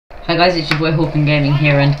Hi guys, it's your boy Hawken Gaming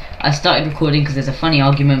here, and I started recording because there's a funny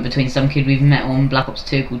argument between some kid we've met on Black Ops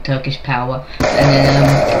 2 called Turkish Power, and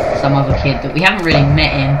then some other kid that we haven't really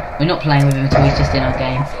met him. We're not playing with him at all, he's just in our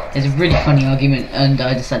game. There's a really funny argument, and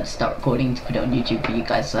I decided to start recording to put it on YouTube for you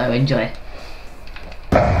guys, so enjoy.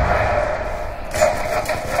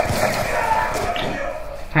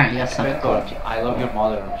 Apparently that's something. I love your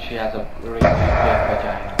mother. She has a really big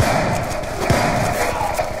vagina.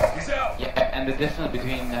 Yeah, and the distance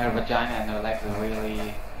between her vagina and her legs is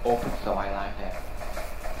really open, so I like that.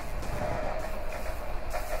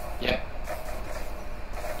 Yep.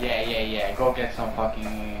 Yeah. Go get some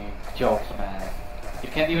fucking jokes, man. You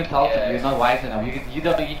can't even talk to me. You're not wise enough. You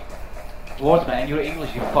don't eat words, man. You're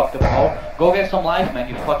English. You fucked up hoe. Go get some life, man.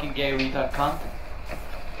 You fucking gay retard cunt.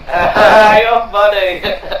 You're funny.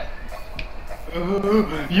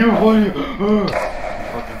 You funny.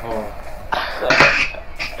 Fucking whore.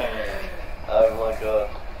 Oh my god.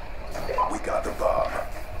 We got the bomb.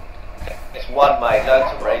 It's one, mate. Learn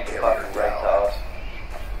to read, you fucking retard.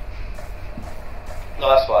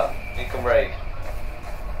 Nice one. You can read.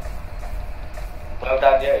 Well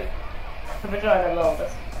done, you. The vagina lol,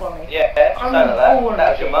 that's funny. Yeah, something like that. That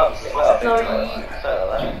was your mum's as well. Sorry. Something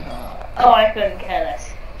like that. Oh, I couldn't care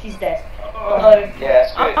less. She's dead. Although, Yeah,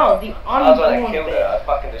 it's good. oh, the I was the one that unborn killed bit. her. I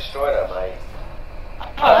fucking destroyed her, mate.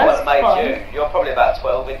 Oh, I was that's the one that fun. made you. You're probably about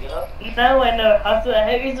 12, isn't you? Now I know how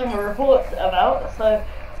to hear some reports about, so,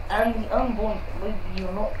 and the unborn, well,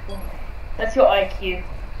 you're not born. That's your IQ.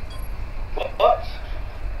 What?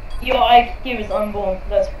 Your IQ is unborn.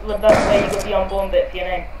 That's where you got the unborn bit for your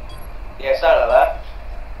name. Yeah, something like that.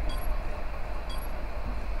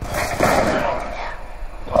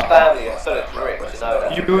 My family is full of tricks, you know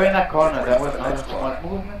that. You were in a corner. That was not a smart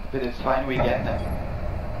movement, but it's fine. We get them.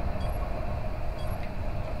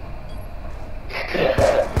 You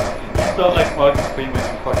sound like Martin Freeman, you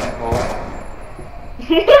fucking whore.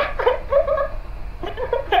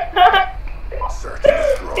 Search and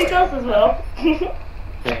destroy. He does as well.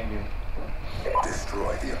 Thank you.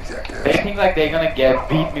 Destroy the objective. They think like they're gonna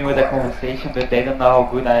beat me with a conversation, but they don't know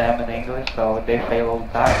how good I am in English, so they fail all the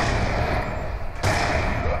time.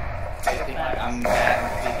 They think like I'm bad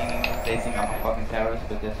at speaking English, they think I'm a fucking terrorist,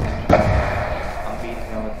 but that's not true. I'm beating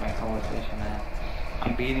them with my conversation, man.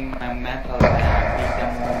 I'm beating my mental, man. I beat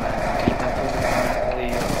them all, man. I beat them physically, mentally.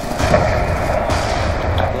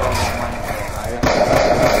 I blow their mind,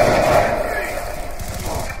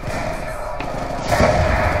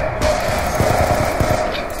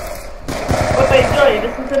 Wait, Johnny,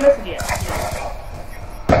 listen to the message yet?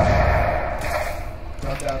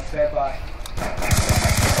 Stand by.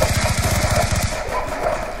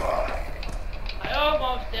 I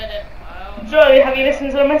almost did it. Joey, have you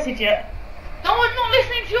listened to the message yet? No one's not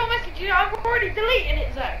listening to your message. I've already deleted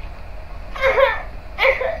it, Zach.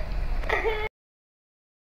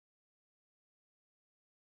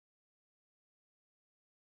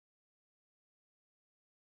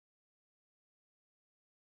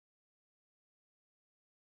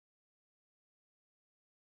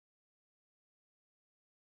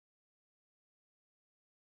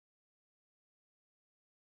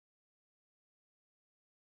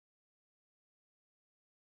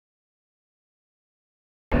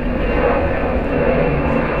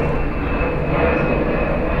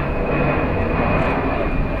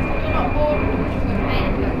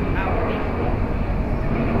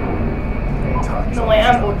 No, I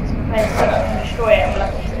am bored. Just prepare to destroy it and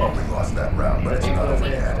Black Ops 2. We lost that round, but it's not over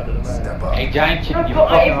yet. Step up. Hey, giant chicken, you But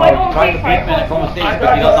fucking if I hoe. don't You try to think beat me in a I- conversation,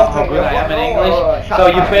 but you don't know how good I am in English. So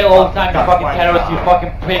you fail all the time, you fucking terrorist, you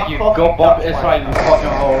fucking prick, you go bomb Israel, you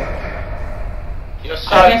fucking hoe. You're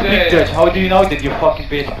so I can't speak good. Dutch, how do you know that you fucking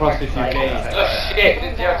bitch prostitute gay? You're shit.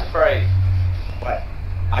 It's 0 to 3.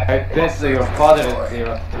 I bet that your father is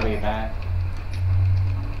 0 to 3, man.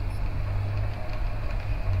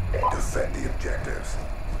 Defend the objectives.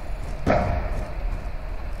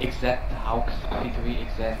 Exact how could we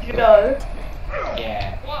exact? You know,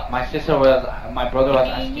 Yeah. My brother was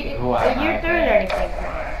asking who I are am. you doing anything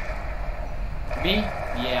tomorrow? Me?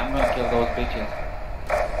 Yeah, I'm gonna kill those bitches.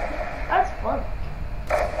 That's fun.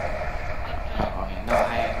 Okay, no, I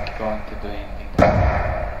ain't going to do anything.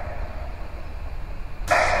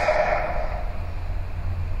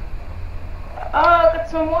 Oh, got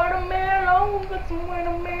some watermelon, got some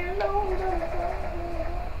watermelon.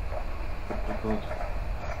 Good.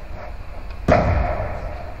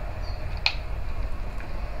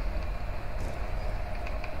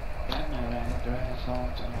 Can I ride dress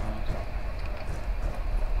on tonight?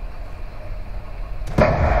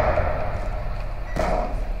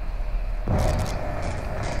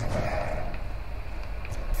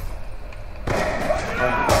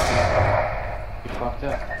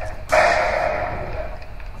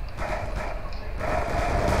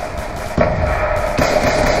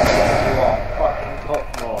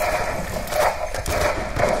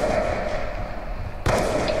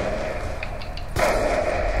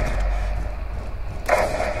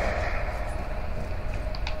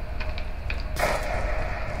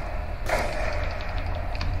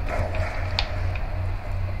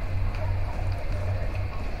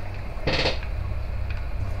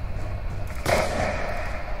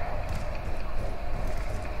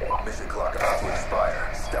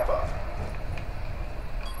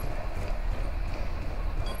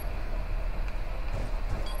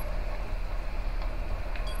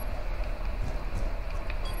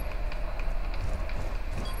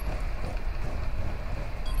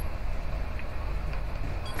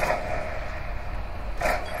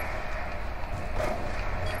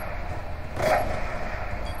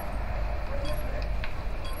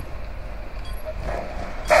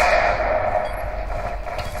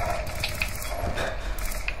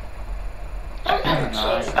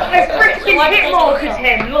 fucking hit markers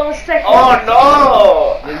him, long second.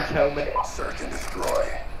 Oh You tell me. Search and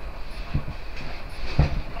destroy.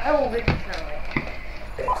 I will really tell me.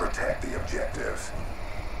 Protect the objectives.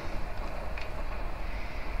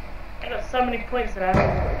 I got so many points that I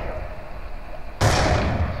haven't really killed.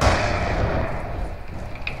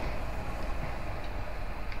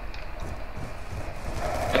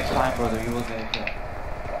 It's fine, brother. You will get it.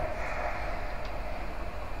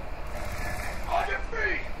 On your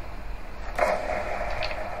feet.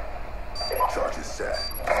 Charge is set.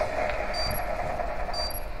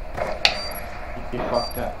 You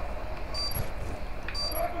fucked up.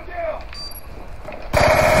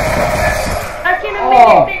 Back in a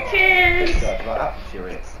minute, bitches! That's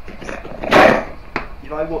serious. You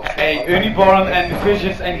know what? Hey, Uniborn and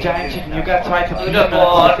Fishes and Giant Chicken, you guys try to beat me in a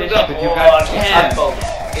Underborn, competition, but you guys can't.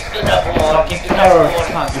 It's Underborn. Fucking terrorist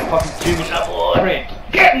cunt, you fucking Jewish prick.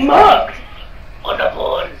 Get mugged!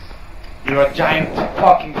 Underborn. You're a giant,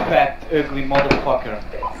 fucking fat, ugly motherfucker.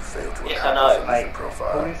 You failed to Yes, I know. account for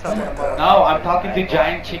profile. Calling someone a No, I'm talking to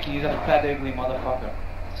Giant Chicken, he's a fat, ugly motherfucker.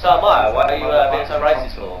 So am I. Why are you being so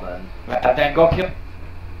racist for, man? Then go kill.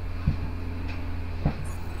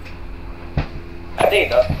 I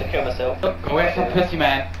did. I to kill myself. Go get some pussy,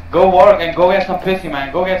 man. Go work and go get some pussy,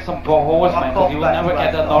 man. Go get some hoes, man, because you will never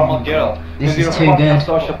get a normal girl. This Because you're is a too fucking good.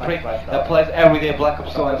 social prick that plays everyday Black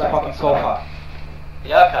Ops 2 on his fucking sofa.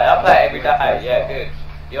 Yeah, okay. I play it every day. Yeah, good.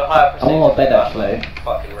 You're higher percentage. I'm on bed actually.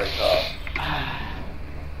 Fucking retard.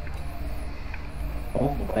 I'm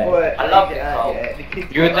on bed. I love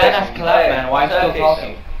it, You're a Dana's club, man. Why are you still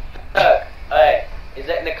talking? Turk, hey, is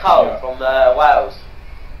it Nicole from Wales?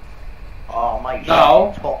 Oh, mate.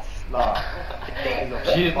 No. Top slut.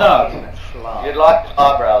 She's not. Slut. You'd like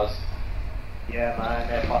eyebrows. Yeah, man.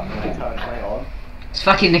 They're fucking they turn me on. It's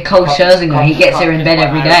fucking Nicole Scherzinger. He gets her in bed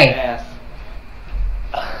every day. Yes.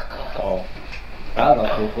 Oh. That was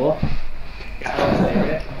cool for.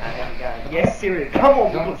 Yes, Syria. Come on,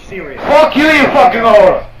 we got Syria. Fuck you, you fucking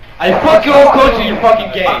whore! I fuck your whole country, you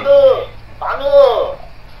fucking gay! Banu!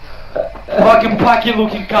 Fucking Paki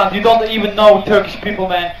looking cunt, you don't even know Turkish people,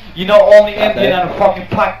 man. You know only Indian and fucking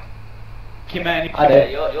Paki, man. I do.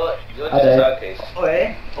 You're I just do. Turkish.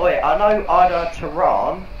 Oi, I know Ida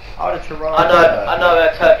Tehran. I know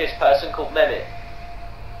a Turkish person called Mehmet.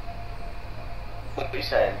 What are you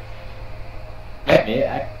saying?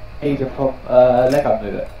 Yeah, he's from Lego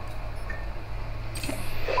Movie.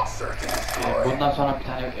 Search and destroy. Bundan sonra bir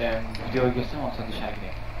tane video göstereyim ondan sonra dışarı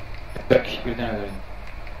gideyim. 4 kişi birden öldürdüm.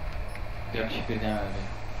 4 kişi birden öldürdüm.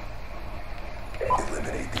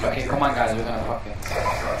 Eliminate the Okay, come on guys, we're gonna fuck it.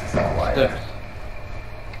 Charges required. Dur.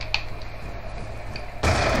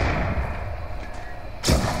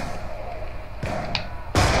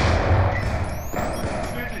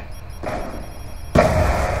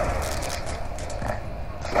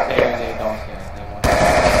 They don't care, they want.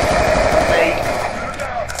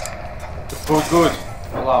 Good.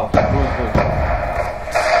 Allow. Good.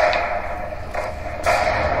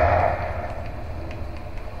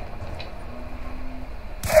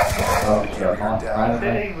 Oh, Carrier yeah, down. I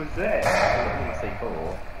said he was there. I didn't say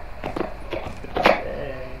four.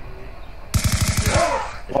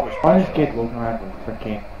 Why is this kid walking around with a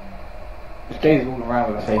freaking... This kid's walking around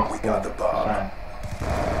with a safety We got the bomb. sign.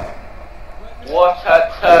 What a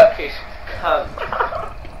Turkish cunt.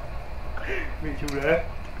 Mitchell there.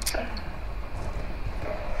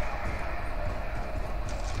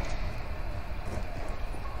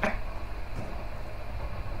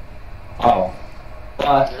 Oh.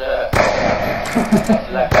 Like that.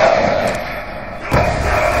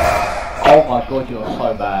 Oh my god, you're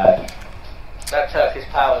so bad. That Turkish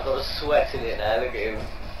power's got a sweat in it now, look at him.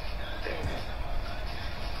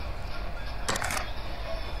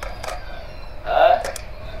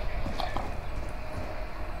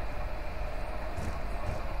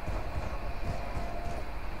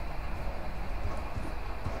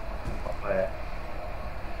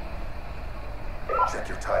 Check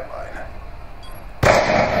your timeline.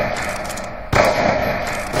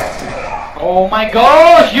 Oh my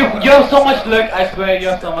gosh, you have so much luck, I swear you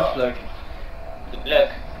have so much luck. Look.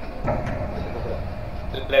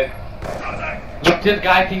 Look, this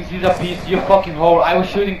guy thinks he's a piece, you fucking whore. I was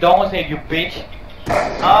shooting Domus at you bitch.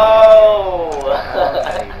 Oh!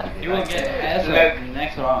 You will get ass Look. in the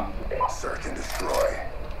next round. Search and destroy.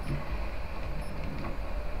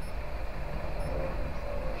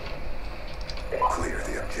 Clear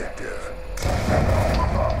the objective.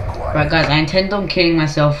 Bomb acquired. Right guys, I intend on killing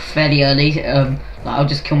myself fairly early. Like, I'll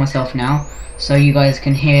just kill myself now, so you guys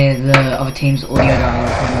can hear the other team's audio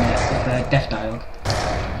dialogue on the death dialogue.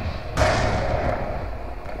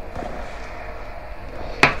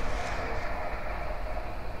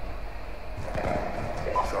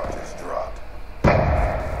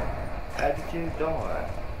 How did you die?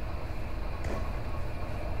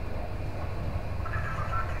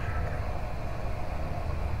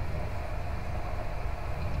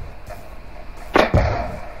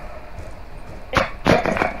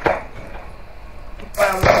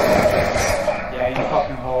 Yeah, you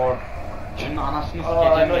fucking whore. Şunun anasını Oh,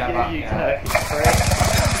 I'm sikeceğim ya looking bak at you, ya. Turkish prick.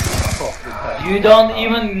 You don't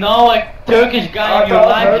even know a Turkish guy in your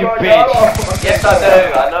life, you bitch. Yes, I do.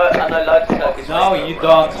 I know loads of Turkish. No, people. you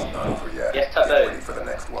don't. Not over yet. Yes, I Get do. ready for the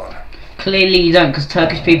next one. Clearly you don't, because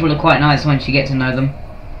Turkish people are quite nice once you get to know them.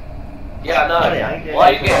 Yeah, I know. Yeah, I get Why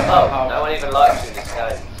it. are you getting involved? No one even likes you in this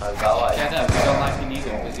game, so go away. Shut up, we don't like you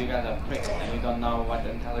neither, because you guys are pricks and you don't know what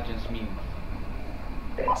intelligence means.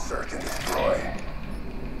 Search and destroy.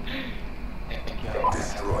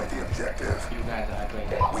 Destroy the objective. You guys are great.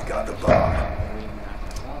 We got the bomb. Really nice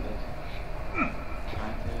as well, but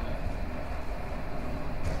trying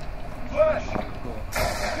to... Cool.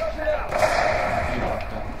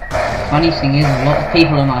 Funny thing is, a lot of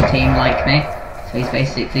people on our team like me, so he's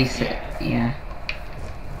basically, yeah.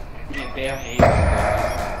 Yeah, they are haters.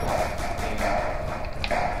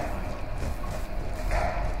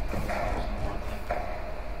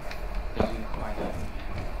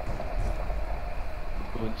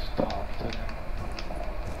 Good talk to them.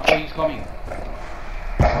 Oh, he's coming.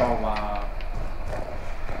 Oh, wow.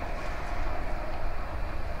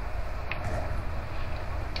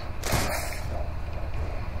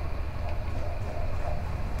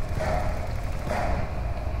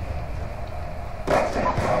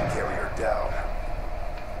 Bomb carrier down.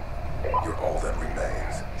 You're all that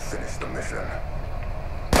remains. Finish the mission.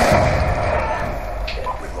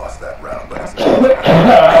 We lost that round, but it's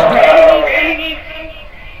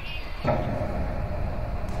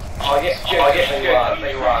Oh, yes,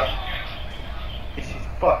 you won. This is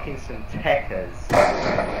fucking some techers.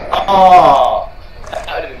 Oh! That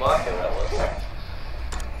would have been my kill, that was.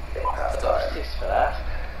 I half got time. assist for that.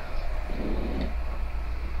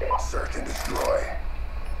 Search and destroy.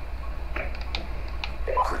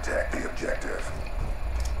 Protect the objective.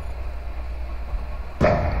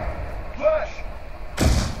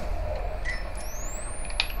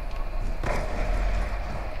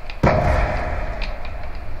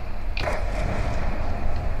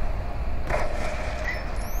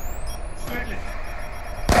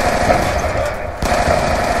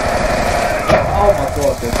 Oh my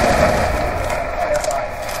god, this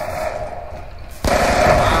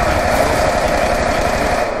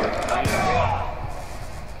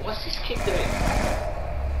What's this kid doing?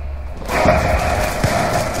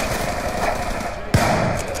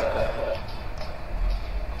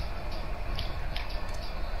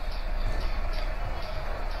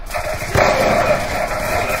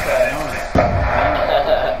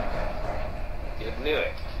 You knew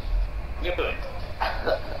it. Knew it.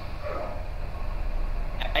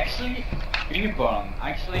 Actually, Reborn.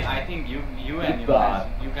 Actually, I think you and you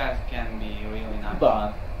guys can be really nice.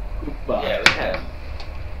 Yeah, we can.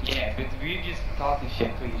 Yeah, but we just talking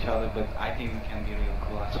shit to each other, but I think we can be real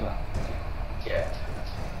cool as well. Yeah.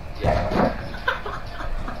 Yeah.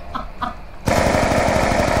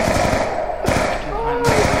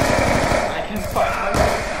 I can find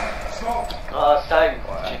Oh, same.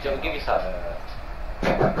 Shall we give you some?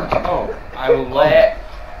 Oh, I will love Claire,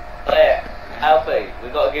 Claire, Alfie,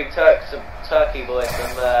 we've got to give some Turkey boys some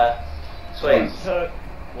sweets.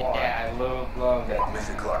 Yeah, I love that.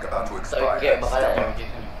 Mission clock about to So we can expire. get behind Yeah, it. get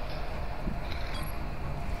him.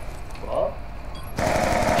 What?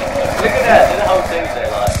 Look at that, there's a whole team there,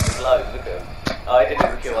 like, there's loads, look at them. Oh, he didn't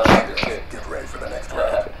even kill one, that's good. Get ready for the next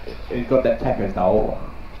round. He's got them techers though.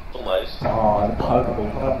 Almost. Oh, the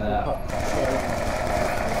Pokeball from there.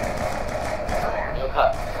 You'll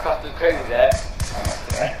cut custard cream there.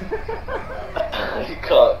 You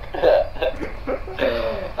cock.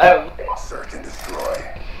 Search and destroy.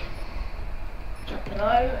 No,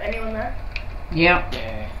 anyone there? Yeah.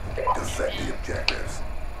 Yeah. Defend the objectives.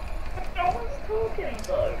 No one's talking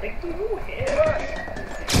though. They can all hear.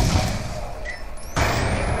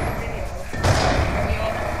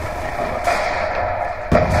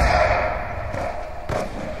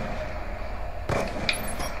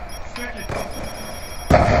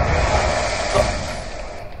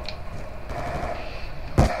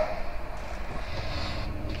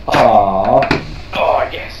 Aww. Oh,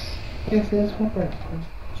 yes. Yes, there's one break.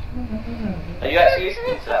 Are you actually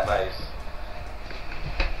listening to that, Maze?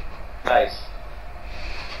 Maze.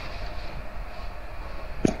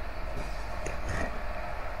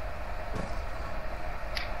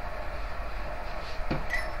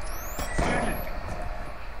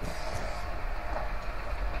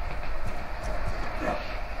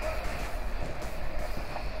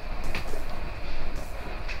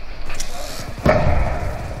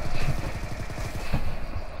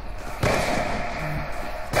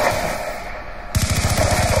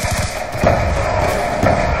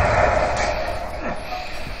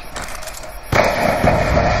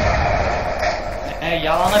 ね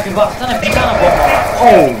やらなくばしたねビタなボンバ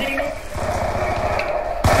ー。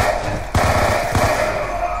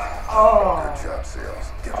 Oh. Good job,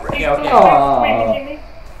 Sales. Get ready. Okay, okay.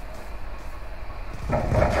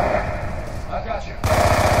 I got you.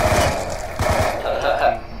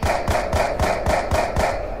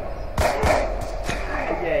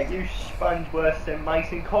 Yeah, you sponge worse than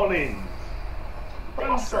Mason Collins.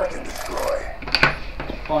 Search and destroy.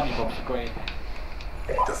 SpongeBob SquarePants.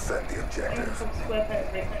 Defend the objective.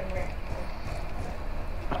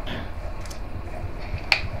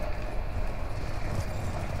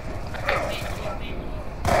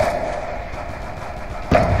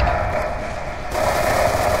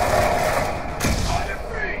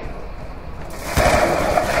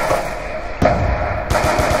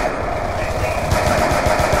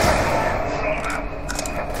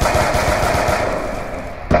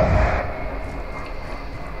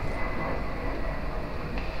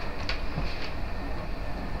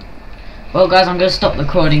 Well guys, I'm going to stop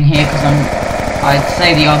recording here because I'd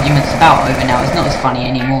say the argument's about over now. It's not as funny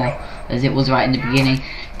anymore as it was right in the beginning.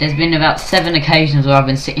 There's been about 7 occasions where I've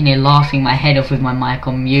been sitting here laughing my head off with my mic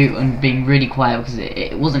on mute and being really quiet because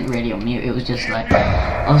it wasn't really on mute. It was just like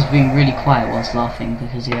I was being really quiet whilst laughing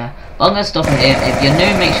because yeah. But I'm going to stop it here. If you're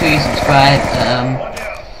new, make sure you subscribe.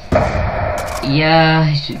 Yeah,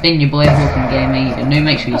 it's been your boy Hawken Gaming. If you're new,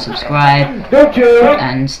 make sure you subscribe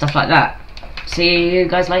and stuff like that. See you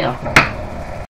guys later.